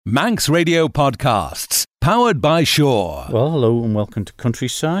Manx Radio Podcasts, powered by Shaw. Well, hello and welcome to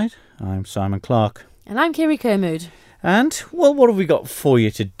Countryside. I'm Simon Clark. And I'm Kiri Kermood. And, well, what have we got for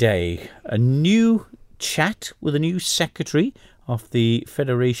you today? A new chat with a new secretary of the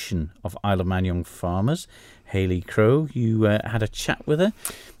Federation of Isle of Man Young Farmers, Hayley Crowe. You had a chat with her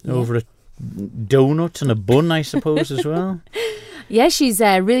over a donut and a bun, I suppose, as well. Yeah, she's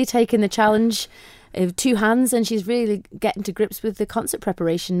really taken the challenge of two hands, and she's really getting to grips with the concert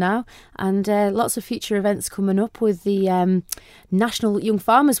preparation now, and lots of future events coming up with the National Young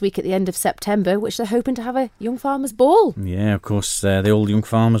Farmers Week at the end of September, which they're hoping to have a Young Farmers Ball. Yeah, of course, the old Young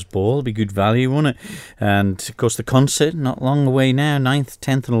Farmers Ball will be good value, won't it? And of course the concert, not long away now, 9th,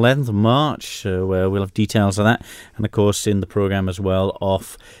 10th and 11th of March, so we'll have details of that, and of course in the programme as well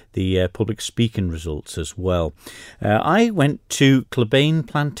of the public speaking results as well. I went to Clubane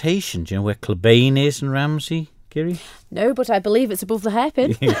Plantation. Do you know where Clubane is in Ramsey, Kiri? No, but I believe it's above the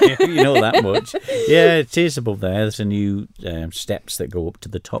hairpin. You know that much. Yeah, it is above there. There's a new steps that go up to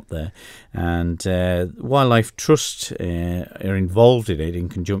the top there. And Wildlife Trust are involved in it in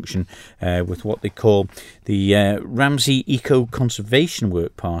conjunction with what they call the Ramsey Eco Conservation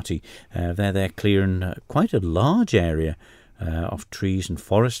Work Party. They're clearing quite a large area of trees and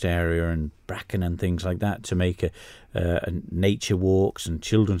forest area and bracken and things like that to make a nature walks and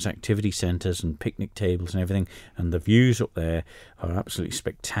children's activity centres and picnic tables and everything. And the views up there are absolutely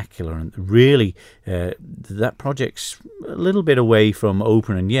spectacular. And really, that project's a little bit away from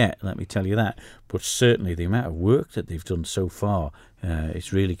opening yet, let me tell you that. But certainly the amount of work that they've done so far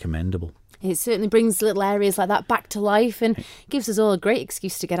is really commendable. It certainly brings little areas like that back to life and gives us all a great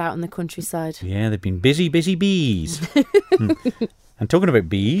excuse to get out in the countryside. Yeah, they've been busy bees. And talking about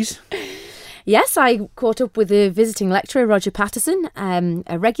bees... Yes, I caught up with the visiting lecturer, Roger Patterson,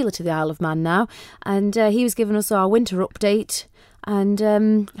 a regular to the Isle of Man now, and he was giving us our winter update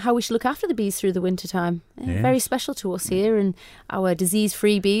and how we should look after the bees through the winter time. Yes. Very special to us here and our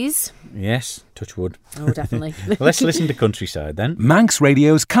disease-free bees. Yes, touch wood. Oh, definitely. Well, let's listen to Countryside then. Manx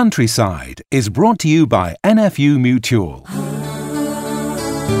Radio's Countryside is brought to you by NFU Mutual.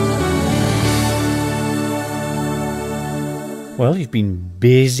 Well, you've been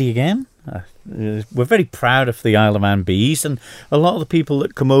busy again. We're very proud of the Isle of Man bees, and a lot of the people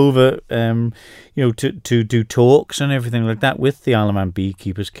that come over, to do talks and everything like that with the Isle of Man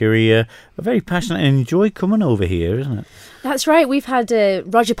beekeepers, Kiri, are very passionate and enjoy coming over here, isn't it? That's right. We've had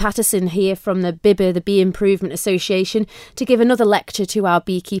Roger Patterson here from the BIBA, the Bee Improvement Association, to give another lecture to our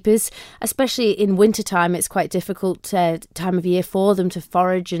beekeepers. Especially in wintertime, it's quite difficult time of year for them to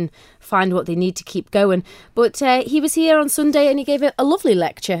forage and find what they need to keep going. But he was here on Sunday and he gave a lovely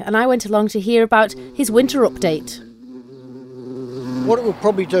lecture, and I went along to hear about his winter update. What it will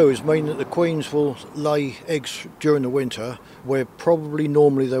probably do is mean that the queens will lay eggs during the winter where probably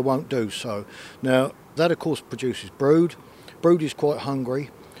normally they won't do so. Now, that of course produces brood. Brood is quite hungry,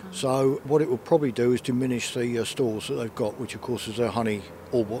 so what it will probably do is diminish the stores that they've got, which of course is their honey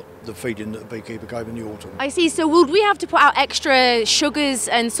or what the feeding that the beekeeper gave in the autumn. I see. So would we have to put out extra sugars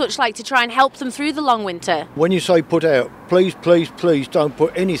and such like to try and help them through the long winter? When you say put out, please don't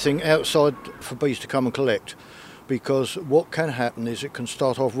put anything outside for bees to come and collect, because what can happen is it can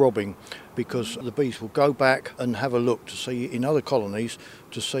start off robbing, because the bees will go back and have a look to see in other colonies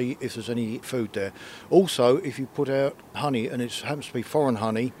to see if there's any food there. Also, if you put out honey and it happens to be foreign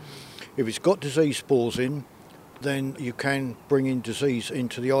honey, if it's got disease spores in, then you can bring in disease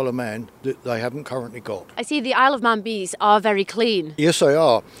into the Isle of Man that they haven't currently got. I see the Isle of Man bees are very clean. Yes, they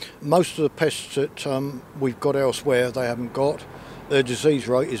are. Most of the pests that we've got elsewhere, they haven't got. Their disease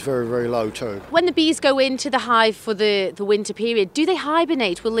rate is very, very low too. When the bees go into the hive for the winter period, do they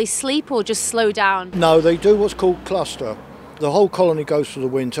hibernate? Will they sleep or just slow down? No, they do what's called cluster. The whole colony goes for the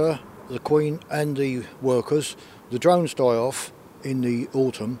winter, the queen and the workers. The drones die off in the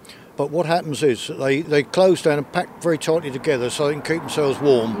autumn. But what happens is that they close down and pack very tightly together so they can keep themselves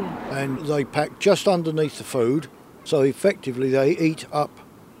warm. And they pack just underneath the food, so effectively they eat up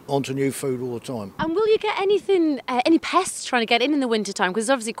onto new food all the time. And will you get any pests trying to get in the winter time? Because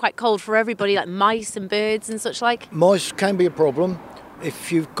it's obviously quite cold for everybody, like mice and birds and such like. Mice can be a problem.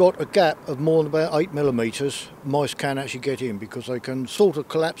 If you've got a gap of more than about 8 millimetres, mice can actually get in because they can sort of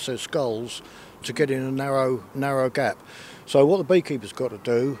collapse their skulls to get in a narrow gap. So what the beekeeper's got to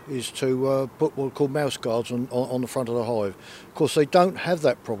do is to put what are called mouse guards on the front of the hive. Of course, they don't have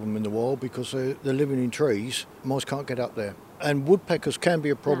that problem in the wild because they're living in trees. Mice can't get up there. And woodpeckers can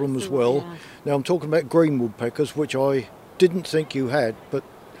be a problem as well. Yeah. Now, I'm talking about green woodpeckers, which I didn't think you had, but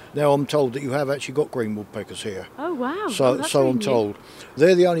now I'm told that you have actually got green woodpeckers here. Oh, wow. So I'm told.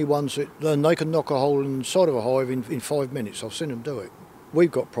 They're the only ones that they can knock a hole in the side of a hive in 5 minutes. I've seen them do it.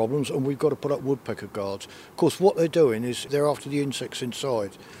 we've got problems and we've got to put up woodpecker guards. Of course, what they're doing is they're after the insects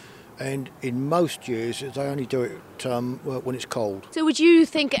inside. And in most years, they only do it when it's cold. So would you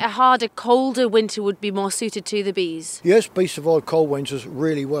think a harder, colder winter would be more suited to the bees? Yes, bees survive cold winters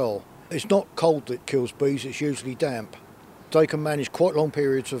really well. It's not cold that kills bees, it's usually damp. They can manage quite long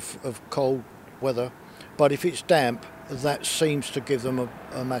periods of cold weather, but if it's damp, that seems to give them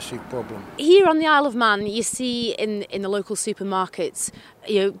a massive problem. Here on the Isle of Man, you see in the local supermarkets,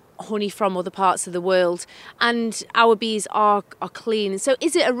 honey from other parts of the world, and our bees are clean. So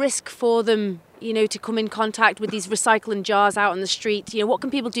is it a risk for them, to come in contact with these recycling jars out on the street? What can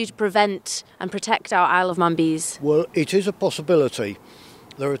people do to prevent and protect our Isle of Man bees? Well, it is a possibility.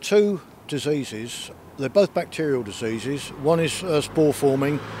 There are two diseases. They're both bacterial diseases. One is spore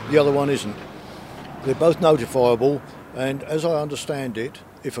forming, the other one isn't. They're both notifiable, and as I understand it,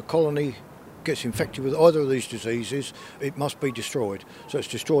 if a colony gets infected with either of these diseases, it must be destroyed. So it's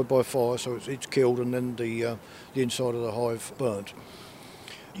destroyed by fire, so it's killed, and then the inside of the hive burnt.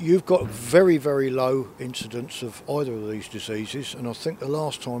 You've got very, very low incidence of either of these diseases, and I think the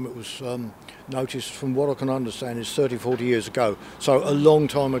last time it was noticed, from what I can understand, is 30, 40 years ago, so a long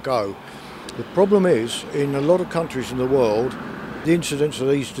time ago. The problem is, in a lot of countries in the world, the incidence of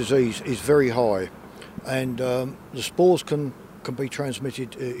these diseases is very high, and the spores can be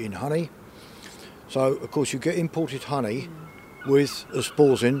transmitted in honey. So, of course, you get imported honey with the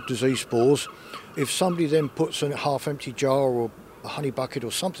spores in, disease spores. If somebody then puts a half-empty jar or a honey bucket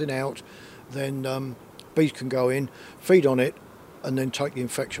or something out, then bees can go in, feed on it, and then take the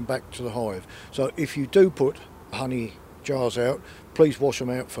infection back to the hive. So if you do put honey jars out, please wash them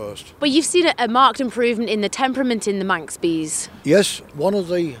out first. But you've seen a marked improvement in the temperament in the Manx bees. Yes, one of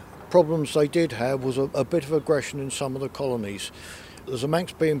the problems they did have was a bit of aggression in some of the colonies. There's a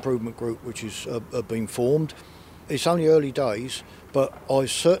Manx Bee Improvement Group which is being formed. It's only early days, but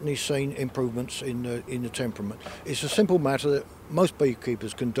I've certainly seen improvements in the temperament. It's a simple matter that most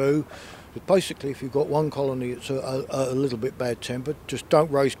beekeepers can do. But basically, if you've got one colony that's a little bit bad-tempered, just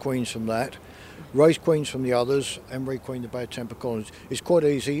don't raise queens from that. Raise queens from the others and requeen the bad-tempered colonies. It's quite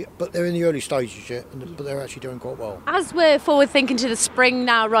easy, but they're in the early stages yet, but they're actually doing quite well. As we're forward-thinking to the spring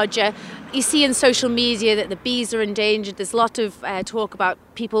now, Roger, you see in social media that the bees are endangered. There's a lot of talk about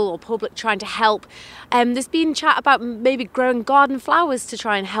people or public trying to help. There's been chat about maybe growing garden flowers to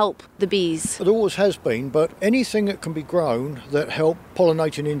try and help the bees. There always has been, but anything that can be grown that help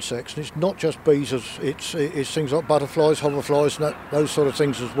pollinating insects, and it's not just bees, it's things like butterflies, hoverflies, and those sort of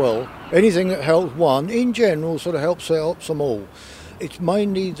things as well. Anything that helps one, in general, sort of helps them all. It's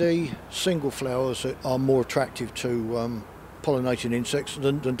mainly the single flowers that are more attractive to pollinating insects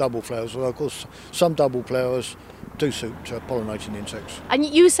than double flowers, although of course some double flowers do suit pollinating insects. And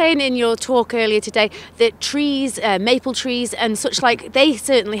you were saying in your talk earlier today that trees, maple trees and such like, they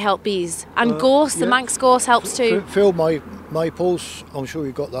certainly help bees. And gorse, the Manx gorse helps too. Field maples, I'm sure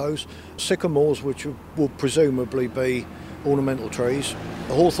you've got those. Sycamores, which will presumably be ornamental trees.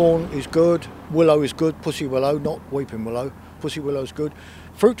 Hawthorn is good, willow is good, pussy willow, not weeping willow. Pussy willow is good.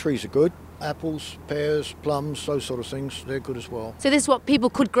 Fruit trees are good. Apples, pears, plums, those sort of things, they're good as well. So this is what people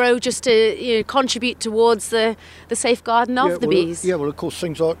could grow just to contribute towards the safeguarding of the bees? Yeah, well, of course,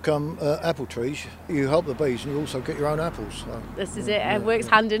 things like apple trees, you help the bees and you also get your own apples. So, this is it, it works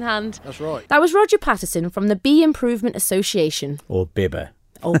hand in hand. That's right. That was Roger Patterson from the Bee Improvement Association. Or Bibber.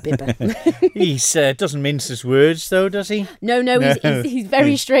 Oh, Bibber. He doesn't mince his words, though, does he? No, he's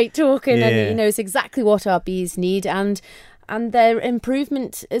very straight talking, and he knows exactly what our bees need, and their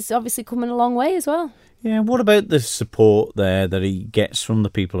improvement is obviously coming a long way as well. Yeah, what about the support there that he gets from the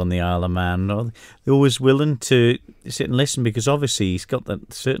people on the Isle of Man? Are they always willing to sit and listen? Because obviously he's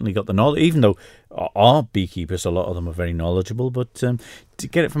certainly got the knowledge, even though our beekeepers, a lot of them are very knowledgeable, but to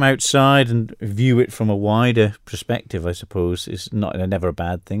get it from outside and view it from a wider perspective, I suppose, is never a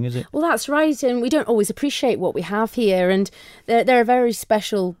bad thing, is it? Well, that's right, and we don't always appreciate what we have here, and they're a very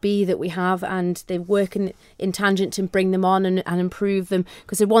special bee that we have, and they work in tangent to bring them on and improve them,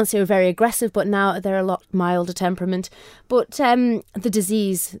 because once they were very aggressive, but now they're a lot milder temperament. But the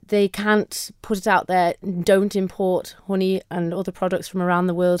disease, they can't put it out there. Don't import honey and other products from around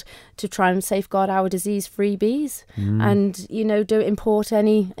the world to try and safeguard our disease-free bees, and don't import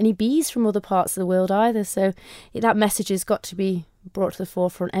any bees from other parts of the world either. So that message has got to be brought to the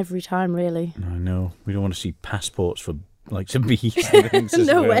forefront every time, really. I know. We don't want to see passports for some bees and things as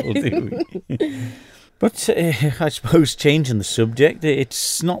No well, way. do we? But I suppose, changing the subject,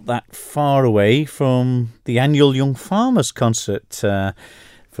 it's not that far away from the annual Young Farmers Concert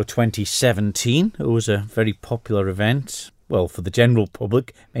for 2017. It was a very popular event. well, for the general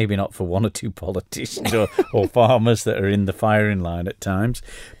public, maybe not for one or two politicians or farmers that are in the firing line at times,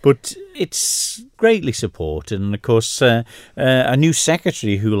 but it's greatly supported. And of course, a new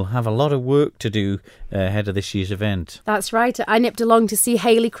secretary who will have a lot of work to do ahead of this year's event. That's right. I nipped along to see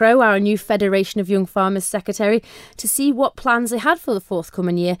Hayley Crowe, our new Federation of Young Farmers Secretary, to see what plans they had for the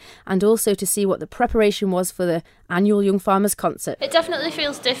forthcoming year and also to see what the preparation was for the annual Young Farmers Concert. It definitely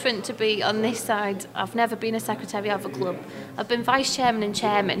feels different to be on this side. I've never been a secretary of a club. I've been vice chairman and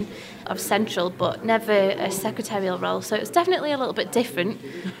chairman of Central, but never a secretarial role. So it's definitely a little bit different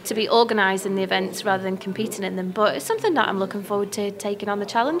to be organising the events rather than competing in them. But it's something that I'm looking forward to taking on the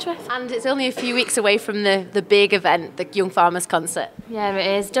challenge with. And it's only a few weeks away from the big event, the Young Farmers Concert. Yeah,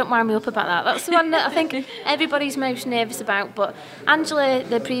 it is. Don't wind me up about that. That's the one that I think everybody's most nervous about. But Angela,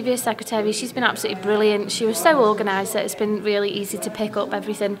 the previous secretary, she's been absolutely brilliant. She was so organised that it's been really easy to pick up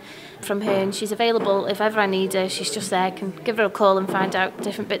everything from her, and she's available if ever I need her. She's just there. I can give her a call and find out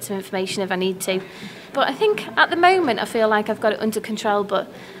different bits of information if I need to. But I think at the moment I feel like I've got it under control, but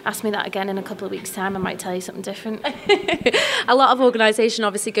ask me that again in a couple of weeks' time, I might tell you something different. A lot of organisation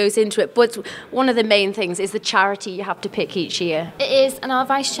obviously goes into it, but one of the main things is the charity you have to pick each year. It is, and our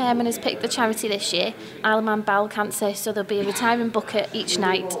vice chairman has picked the charity this year, Isle of Man Bowel Cancer, so there'll be a retiring bucket each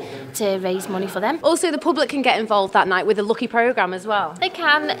night to raise money for them. Also, the public can get involved that night with a lucky programme as well. They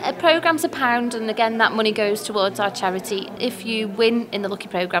can. A programme's £1, and again that money goes towards our charity. If you win in the lucky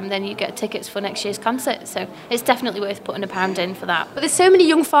programme, then you get tickets for next year's concert. So it's definitely worth putting £1 in for that. But there's so many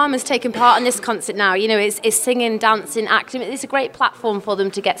young farmers taking part in this concert now. You know, it's singing, dancing, acting. It's a great platform for them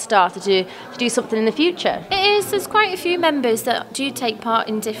to get started to do something in the future. It is. There's quite a few members that do take part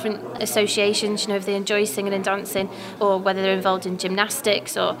in different associations, you know, if they enjoy singing and dancing, or whether they're involved in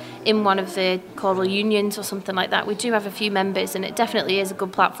gymnastics or in one of the choral unions or something like that. We do have a few members, and it definitely is a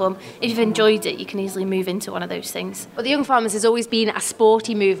good platform. If you've enjoyed it, you can easily move into one of those things. But the Young Farmers has always been a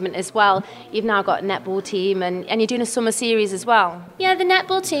sporty movement as well. You've now got a netball team and you're doing a summer series as well. Yeah, the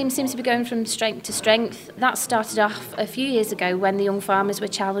netball team seems to be going from strength to strength. That started off a few years ago when the Young Farmers were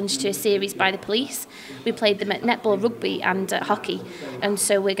challenged to a series by the police. We played them at netball, rugby and hockey, and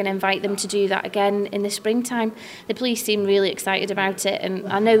so we're going to invite them to do that again in the springtime. The police seem really excited about it, and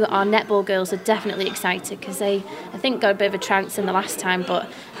I know that our netball girls are definitely excited because they, I think, got a bit of a trance in the last time,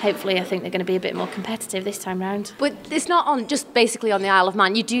 but hopefully I think they're going to be a bit more competitive this time round. But it's not on just basically on the Isle of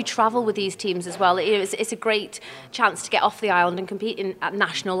Man. You do travel with these teams as well. It's a great chance to get off the island and compete at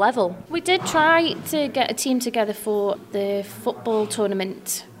national level. We did try to get a team together for the football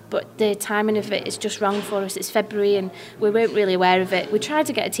tournament, but the timing of it is just wrong for us. It's February and we weren't really aware of it. We tried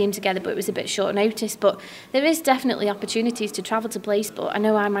to get a team together, but it was a bit short notice. But there is definitely opportunities to travel to play sport. I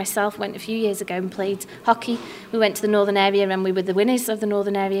know I myself went a few years ago and played hockey. We went to the Northern Area and we were the winners of the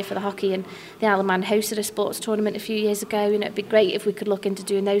Northern Area for the hockey, and the Isle of Man hosted a sports tournament a few years ago, and it'd be great if we could look into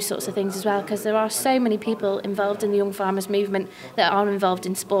doing those sorts of things as well, because there are so many people involved in the Young Farmers movement that are involved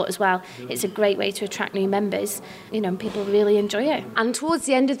in sport as well. It's a great way to attract new members, you know, and people really enjoy it. And towards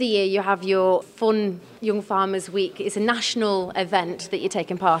the end of the year, you have your fun Young Farmers Week. It's a national event that you're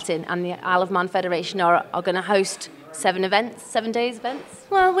taking part in, and the Isle of Man Federation are going to host 7 days events.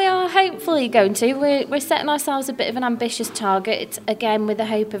 Well, we are hopefully going to. We're setting ourselves a bit of an ambitious target, again with the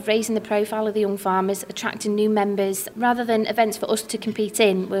hope of raising the profile of the young farmers, attracting new members. Rather than events for us to compete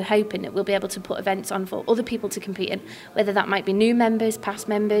in, we're hoping that we'll be able to put events on for other people to compete in, whether that might be new members, past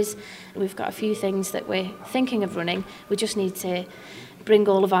members. We've got a few things that we're thinking of running. We just need to bring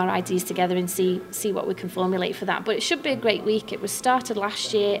all of our ideas together and see what we can formulate for that. But it should be a great week. It was started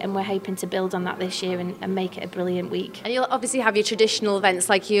last year and we're hoping to build on that this year and make it a brilliant week. And you'll obviously have your traditional events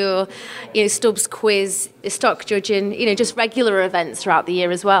like your Stubbs quiz, your stock judging, just regular events throughout the year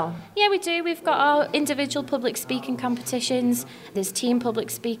as well. Yeah, we do. We've got our individual public speaking competitions. There's team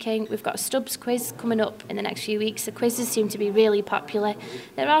public speaking. We've got a Stubbs quiz coming up in the next few weeks. The quizzes seem to be really popular.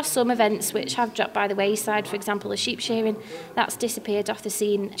 There are some events which have dropped by the wayside. For example, the sheep shearing, that's disappeared off the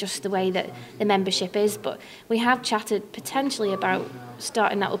scene just the way that the membership is, but we have chatted potentially about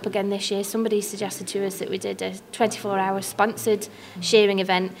starting that up again this year. Somebody suggested to us that we did a 24-hour sponsored shearing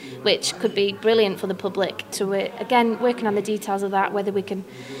event, which could be brilliant for the public. So we're again working on the details of that, whether we can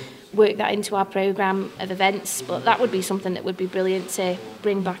work that into our programme of events, but that would be something that would be brilliant to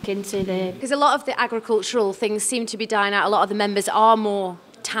bring back into the... Because a lot of the agricultural things seem to be dying out. A lot of the members are more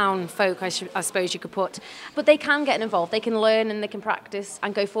town folk, I suppose you could put, but they can get involved, they can learn and they can practice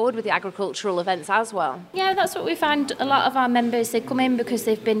and go forward with the agricultural events as well. Yeah, that's what we find. A lot of our members, they come in because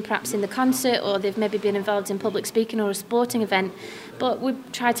they've been perhaps in the concert or they've maybe been involved in public speaking or a sporting event, But we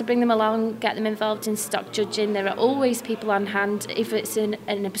try to bring them along, get them involved in stock judging. There are always people on hand. If it's an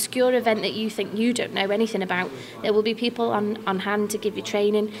obscure event that you think you don't know anything about, there will be people on hand to give you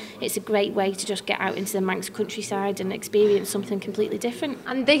training. It's a great way to just get out into the Manx countryside and experience something completely different.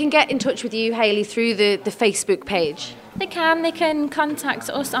 And they can get in touch with you, Hayley, through the Facebook page. They can contact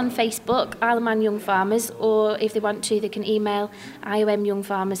us on Facebook, Isle of Man Young Farmers, or if they want to, they can email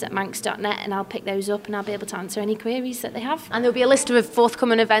iomyoungfarmers@manx.net, and I'll pick those up and I'll be able to answer any queries that they have. And there'll be a list of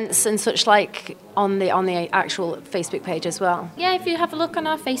forthcoming events and such like on the actual Facebook page as well. Yeah, if you have a look on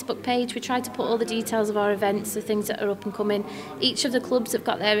our Facebook page, we try to put all the details of our events, the things that are up and coming. Each of the clubs have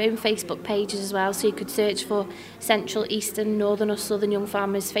got their own Facebook pages as well, so you could search for Central, Eastern, Northern or Southern Young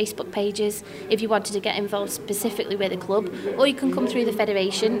Farmers Facebook pages if you wanted to get involved specifically with a club, or you can come through the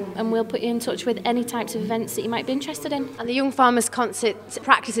Federation and we'll put you in touch with any types of events that you might be interested in. And the Young Farmers concert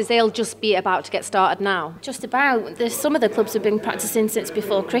practices, they'll just be about to get started now? Just about. Some of the clubs have been practising since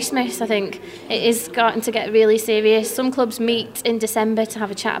before Christmas, I think. It is starting to get really serious. Some clubs meet in December to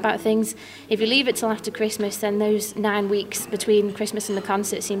have a chat about things. If you leave it till after Christmas, then those 9 weeks between Christmas and the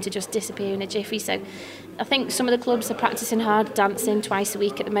concert seem to just disappear in a jiffy. So I think some of the clubs are practising hard dancing twice a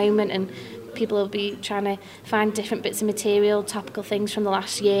week at the moment, and people will be trying to find different bits of material, topical things from the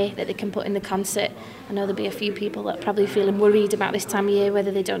last year that they can put in the concert. I know there'll be a few people that are probably feeling worried about this time of year,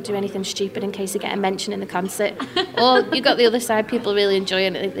 whether they don't do anything stupid in case they get a mention in the concert. Or you've got the other side, people really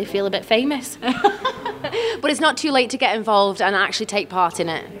enjoying it, they feel a bit famous. But it's not too late to get involved and actually take part in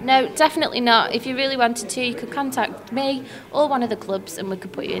it? No, definitely not. If you really wanted to, you could contact me or one of the clubs and we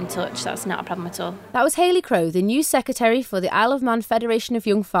could put you in touch. That's not a problem at all. That was Hayley Crowe, the new secretary for the Isle of Man Federation of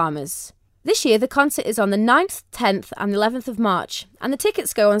Young Farmers. This year, the concert is on the 9th, 10th and 11th of March, and the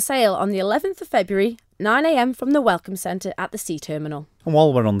tickets go on sale on the 11th of February, 9 a.m. from the Welcome Centre at the Sea Terminal. And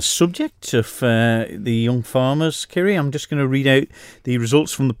while we're on the subject of the young farmers, Kiri, I'm just going to read out the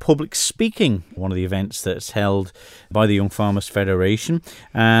results from the public speaking, one of the events that's held by the Young Farmers Federation.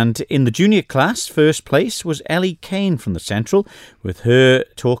 And in the junior class, first place was Ellie Kane from the Central, with her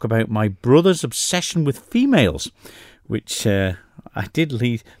talk about my brother's obsession with females, which I did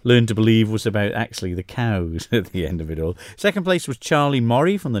learn to believe was about actually the cows at the end of it all. Second place was Charlie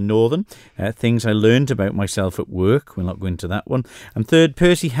Morrie from the Northern, things I learned about myself at work. We'll not go into that one. And third,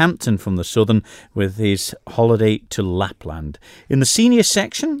 Percy Hampton from the Southern with his holiday to Lapland. In the senior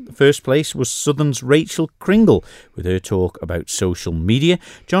section, first place was Southern's Rachel Kringle with her talk about social media.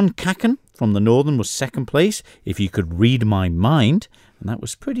 John Cacken from the Northern was second place, If You Could Read My Mind. And that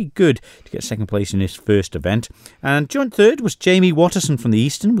was pretty good to get second place in his first event. And joint third was Jamie Watterson from the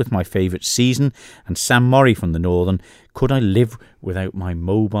Eastern with My Favourite Season, and Sam Morrie from the Northern, Could I Live Without My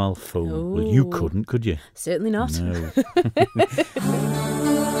Mobile Phone? Ooh. Well, you couldn't, could you? Certainly not. No.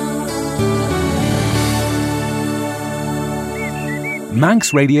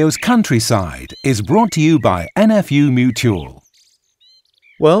 Manx Radio's Countryside is brought to you by NFU Mutual.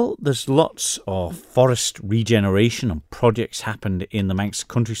 Well, there's lots of forest regeneration and projects happened in the Manx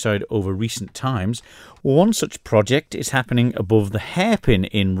countryside over recent times. One such project is happening above the hairpin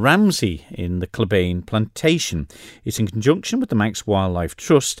in Ramsey in the Clubane Plantation. It's in conjunction with the Manx Wildlife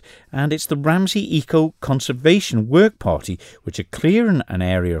Trust, and it's the Ramsey Eco Conservation Work Party, which are clearing an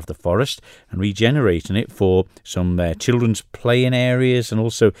area of the forest and regenerating it for some children's playing areas and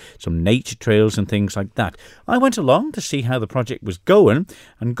also some nature trails and things like that. I went along to see how the project was going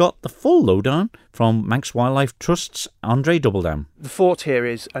and got the full lowdown from Manx Wildlife Trust's Andre Doubledam. The fort here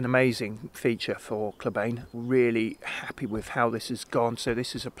is an amazing feature for Clubane. Really happy with how this has gone. So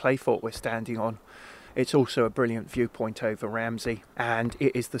this is a play fort we're standing on. It's also a brilliant viewpoint over Ramsey, and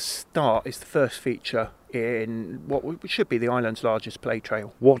it is the start, it's the first feature in what should be the island's largest play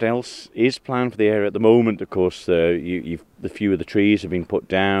trail. What else is planned for the area at the moment? Of course, the few of the trees have been put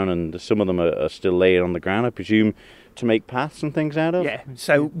down and some of them are still laid on the ground, I presume, to make paths and things out of? Yeah,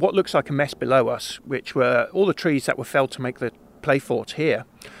 so what looks like a mess below us, which were all the trees that were felled to make the play fort here,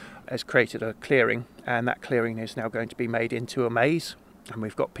 has created a clearing, and that clearing is now going to be made into a maze, and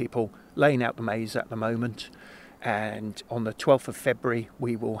we've got people laying out the maze at the moment. And on the 12th of February,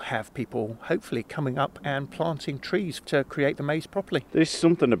 we will have people hopefully coming up and planting trees to create the maze properly. There's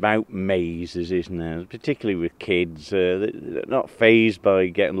something about mazes, isn't there? Particularly with kids. They're not fazed by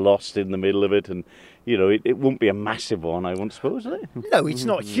getting lost in the middle of it. And, you know, it won't be a massive one, I won't suppose, is it? No, it's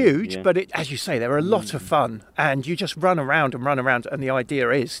not huge, yeah. But as you say, they're a lot of fun. And you just run around. And the idea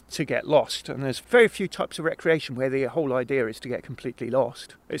is to get lost. And there's very few types of recreation where the whole idea is to get completely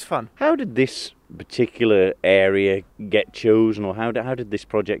lost. It's fun. How did this particular area get chosen, or how did this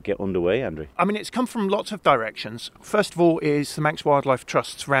project get underway, Andrew? I mean, it's come from lots of directions. First of all is the Manx Wildlife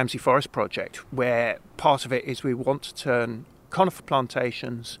Trust's Ramsey Forest project, where part of it is we want to turn conifer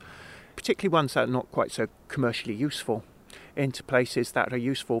plantations, particularly ones that are not quite so commercially useful, into places that are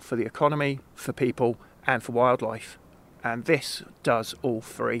useful for the economy, for people and for wildlife. And this does all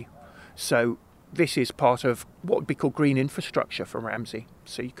three. So this is part of what would be called green infrastructure for Ramsey.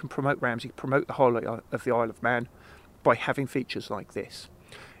 So you can promote Ramsey, promote the whole of the Isle of Man by having features like this.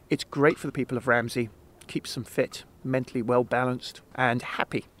 It's great for the people of Ramsey, keeps them fit, mentally well balanced and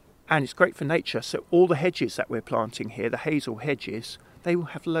happy. And it's great for nature. So all the hedges that we're planting here, the hazel hedges, they will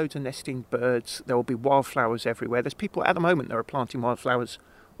have loads of nesting birds. There will be wildflowers everywhere. There's people at the moment that are planting wildflowers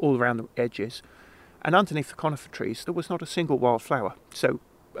all around the edges. And underneath the conifer trees, there was not a single wildflower. So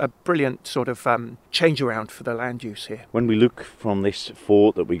a brilliant sort of change around for the land use here. When we look from this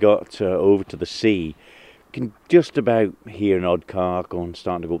fort that we got over to the sea, you can just about hear an odd car going,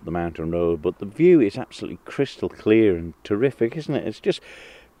 starting to go up the mountain road, but the view is absolutely crystal clear and terrific, isn't it? It's just,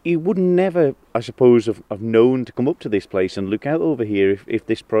 you would never, I suppose, have known to come up to this place and look out over here if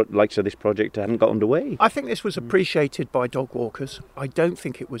this this project hadn't got underway. I think this was appreciated by dog walkers. I don't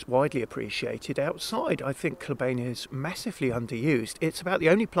think it was widely appreciated outside. I think Kilbane is massively underused. It's about the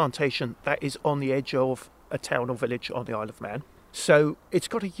only plantation that is on the edge of a town or village on the Isle of Man. So it's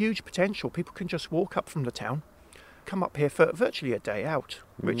got a huge potential. People can just walk up from the town, come up here for virtually a day out,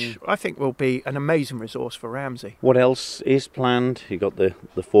 which I think will be an amazing resource for Ramsey. What else is planned? You got the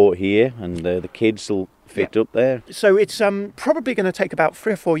fort here, and the kids will fit up there. So it's probably going to take about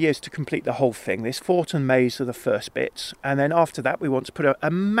 3 or 4 years to complete the whole thing. This fort and maze are the first bits, and then after that we want to put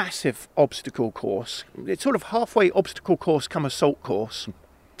a massive obstacle course. It's sort of halfway obstacle course come assault course,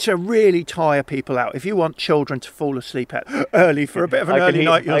 to really tire people out. If you want children to fall asleep early for a bit of an early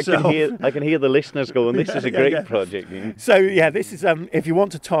night yourself. I can hear the listeners going, this is a great project. Yeah. So yeah, this is, if you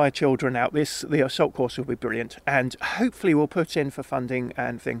want to tire children out, the assault course will be brilliant. And hopefully we'll put in for funding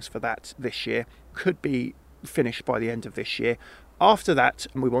and things for that this year. Could be finished by the end of this year. After that,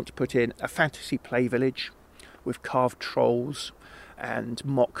 we want to put in a fantasy play village with carved trolls and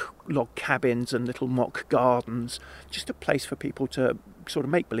mock log cabins and little mock gardens, just a place for people to sort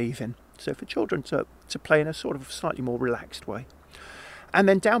of make believe in. So for children to play in a sort of slightly more relaxed way. And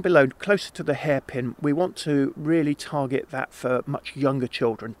then down below, closer to the hairpin, we want to really target that for much younger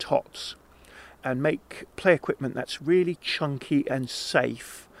children, tots, and make play equipment that's really chunky and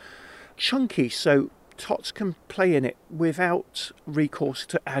safe. Chunky, so tots can play in it without recourse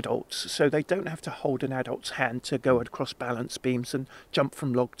to adults, so they don't have to hold an adult's hand to go across balance beams and jump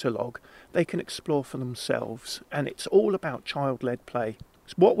from log to log. They can explore for themselves, and it's all about child-led play.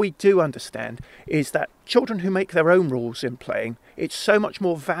 So what we do understand is that children who make their own rules in playing, it's so much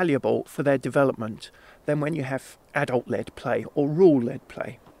more valuable for their development than when you have adult-led play or rule-led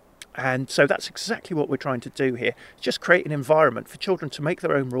play. And so that's exactly what we're trying to do here. Just create an environment for children to make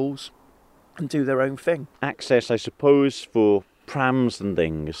their own rules and do their own thing. Access, I suppose, for prams and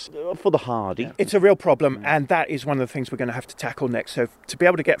things, for the hardy. It's a real problem, and that is one of the things we're going to have to tackle next. So to be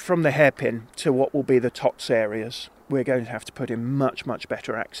able to get from the hairpin to what will be the tots areas, we're going to have to put in much, much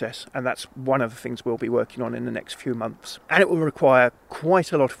better access, and that's one of the things we'll be working on in the next few months. And it will require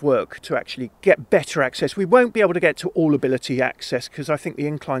quite a lot of work to actually get better access. We won't be able to get to all ability access because I think the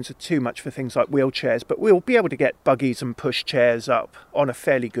inclines are too much for things like wheelchairs, but we'll be able to get buggies and push chairs up on a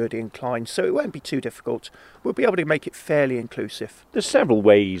fairly good incline, so it won't be too difficult. We'll be able to make it fairly inclusive. There's several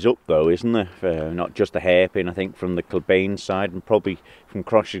ways up though, isn't there? Not just the hairpin, I think, from the Kilbane side, and probably from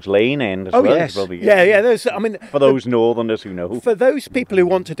Crossage Lane end as well. Yes. Probably, yeah. There's, I mean, for those northerners who know. For those people who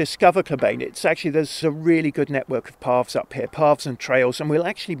want to discover Kilbane, there's a really good network of paths up here, paths and trails, and we'll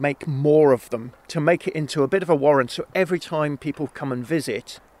actually make more of them to make it into a bit of a warrant. So every time people come and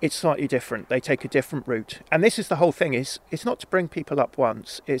visit, it's slightly different. They take a different route. And this is the whole thing, it's not to bring people up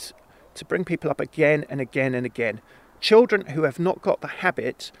once, it's to bring people up again and again and again. Children who have not got the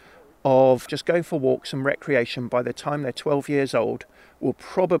habit of just going for walks and recreation by the time they're 12 years old will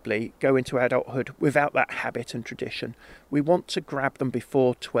probably go into adulthood without that habit and tradition. We want to grab them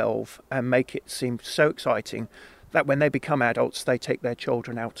before 12 and make it seem so exciting that when they become adults, they take their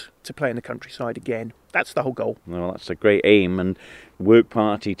children out to play in the countryside again. That's the whole goal. Well, that's a great aim. And Work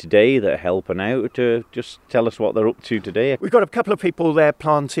Party today that are helping out, to just tell us what they're up to today. We've got a couple of people there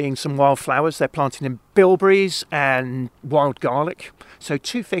planting some wildflowers. They're planting in bilberries and wild garlic. So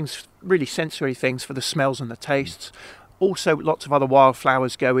 2 things, really sensory things for the smells and the tastes. Also lots of other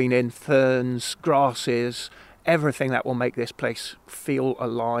wildflowers going in, ferns, grasses, everything that will make this place feel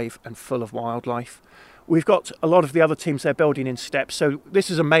alive and full of wildlife. We've got a lot of the other teams they're building in steps. So this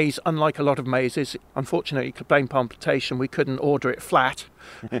is a maze, unlike a lot of mazes. Unfortunately, Kilbane Plantation, we couldn't order it flat.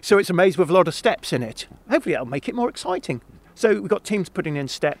 So it's a maze with a lot of steps in it. Hopefully that'll make it more exciting. So we've got teams putting in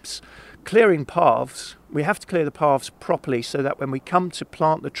steps, clearing paths, we have to clear the paths properly so that when we come to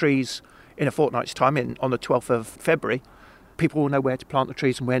plant the trees in a fortnight's time, on the 12th of February, people will know where to plant the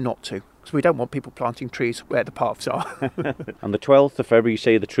trees and where not to. So we don't want people planting trees where the paths are. On the 12th of February, you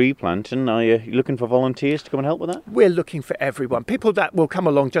say the tree planting. Are you looking for volunteers to come and help with that? We're looking for everyone. People that will come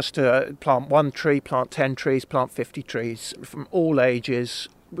along just to plant 1 tree, plant 10 trees, plant 50 trees from all ages.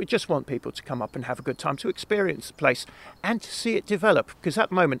 We just want people to come up and have a good time, to experience the place and to see it develop. Because at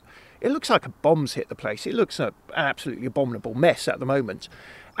the moment, it looks like a bomb's hit the place. It looks an absolutely abominable mess at the moment.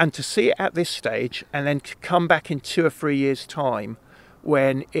 And to see it at this stage and then to come back in 2 or 3 years' time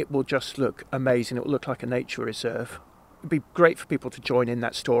when it will just look amazing. It will look like a nature reserve. It'd be great for people to join in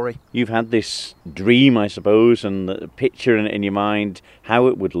that story. You've had this dream, I suppose, and the picture in your mind, how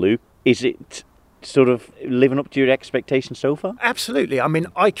it would look. Is it sort of living up to your expectations so far? Absolutely. I mean,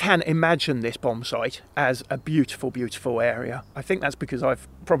 I can imagine this bomb site as a beautiful, beautiful area. I think that's because I've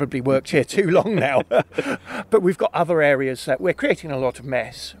probably worked here too long now. But we've got other areas that we're creating a lot of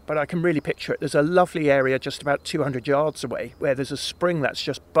mess, but I can really picture it. There's a lovely area just about 200 yards away where there's a spring that's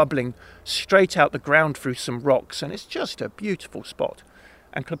just bubbling straight out the ground through some rocks, and it's just a beautiful spot.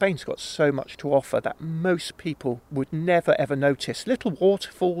 And Kilbane's got so much to offer that most people would never ever notice. Little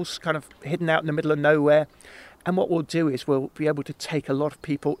waterfalls kind of hidden out in the middle of nowhere. And what we'll do is we'll be able to take a lot of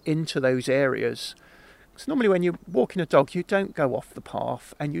people into those areas. Because normally when you're walking a dog, you don't go off the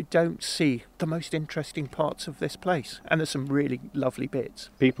path and you don't see the most interesting parts of this place. And there's some really lovely bits.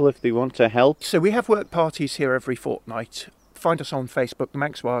 People, if they want to help? So we have work parties here every fortnight. Find us on Facebook, the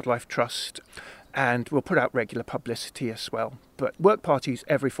Manx Wildlife Trust. And we'll put out regular publicity as well. But work parties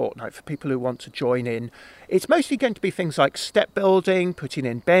every fortnight for people who want to join in. It's mostly going to be things like step building, putting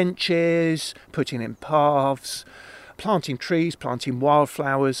in benches, putting in paths, planting trees, planting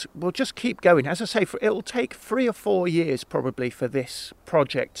wildflowers. We'll just keep going. As I say, it'll take 3 or 4 years probably for this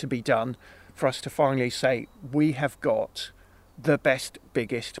project to be done, for us to finally say we have got the best,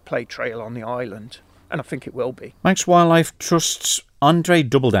 biggest play trail on the island. And I think it will be. Manx Wildlife Trust's Andre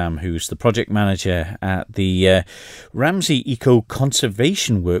Doubledam, who's the project manager at the Ramsey Eco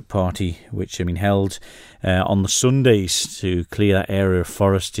Conservation Work Party, which have been held on the Sundays to clear that area of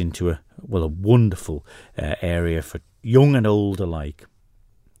forest into a wonderful area for young and old alike.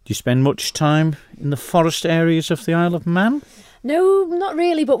 Do you spend much time in the forest areas of the Isle of Man? No, not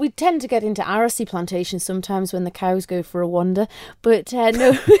really, but we tend to get into Aracy plantations sometimes when the cows go for a wander. But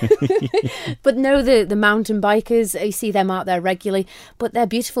no, the mountain bikers, you see them out there regularly. But they're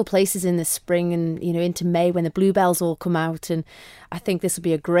beautiful places in the spring and into May when the bluebells all come out. And I think this will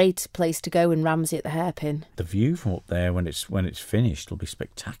be a great place to go in Ramsey at the Hairpin. The view from up there when it's finished will be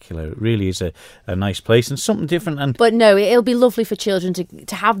spectacular. It really is a nice place and something different. But no, it'll be lovely for children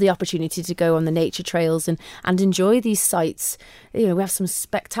to have the opportunity to go on the nature trails and enjoy these sites. We have some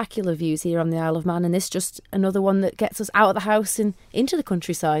spectacular views here on the Isle of Man, and this is just another one that gets us out of the house and into the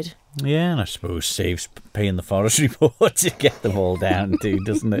countryside. Yeah, and I suppose saves paying the forestry board to get them all down too,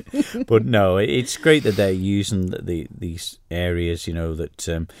 doesn't it? But no, it's great that they're using these areas, that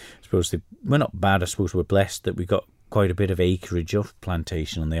I suppose we're not bad. I suppose we're blessed that we got quite a bit of acreage of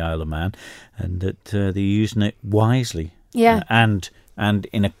plantation on the Isle of Man, and that they're using it wisely. Yeah. And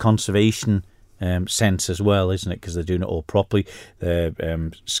in a conservation sense as well, isn't it? Because they're doing it all properly. They're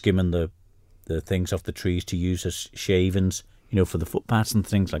skimming the things off the trees to use as shavings, for the footpaths and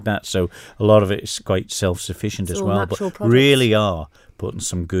things like that. So a lot of it is quite self-sufficient as well. But products. Really are putting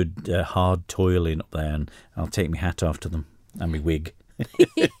some good hard toil in up there, and I'll take my hat off to them and my wig.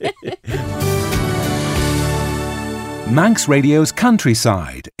 Manx Radio's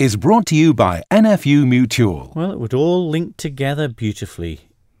Countryside is brought to you by NFU Mutual. Well, it would all link together beautifully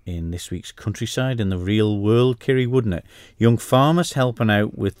in this week's Countryside in the real world, Kiri, wouldn't it? Young farmers helping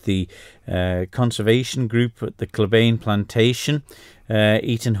out with the conservation group at the Kilbane plantation,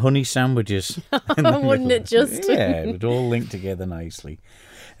 eating honey sandwiches. Wouldn't it just? Yeah, it would all link together nicely.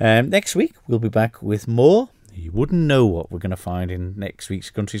 Next week, we'll be back with more. You wouldn't know what we're going to find in next week's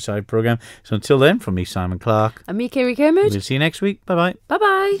Countryside programme. So until then, from me, Simon Clark. And me, Kiri Kermode. We'll see you next week. Bye-bye.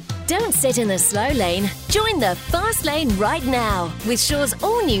 Bye-bye. Don't sit in the slow lane. Join the fast lane right now with Shaw's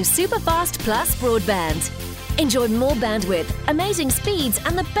all-new Superfast Plus broadband. Enjoy more bandwidth, amazing speeds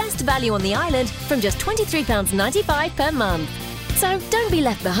and the best value on the island from just £23.95 per month. So don't be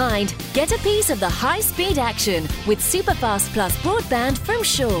left behind. Get a piece of the high-speed action with Superfast Plus broadband from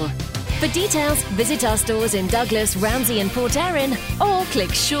Shaw. For details, visit our stores in Douglas, Ramsey and Port Erin or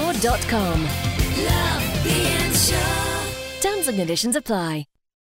click shaw.com. Love being Shaw. Terms and conditions apply.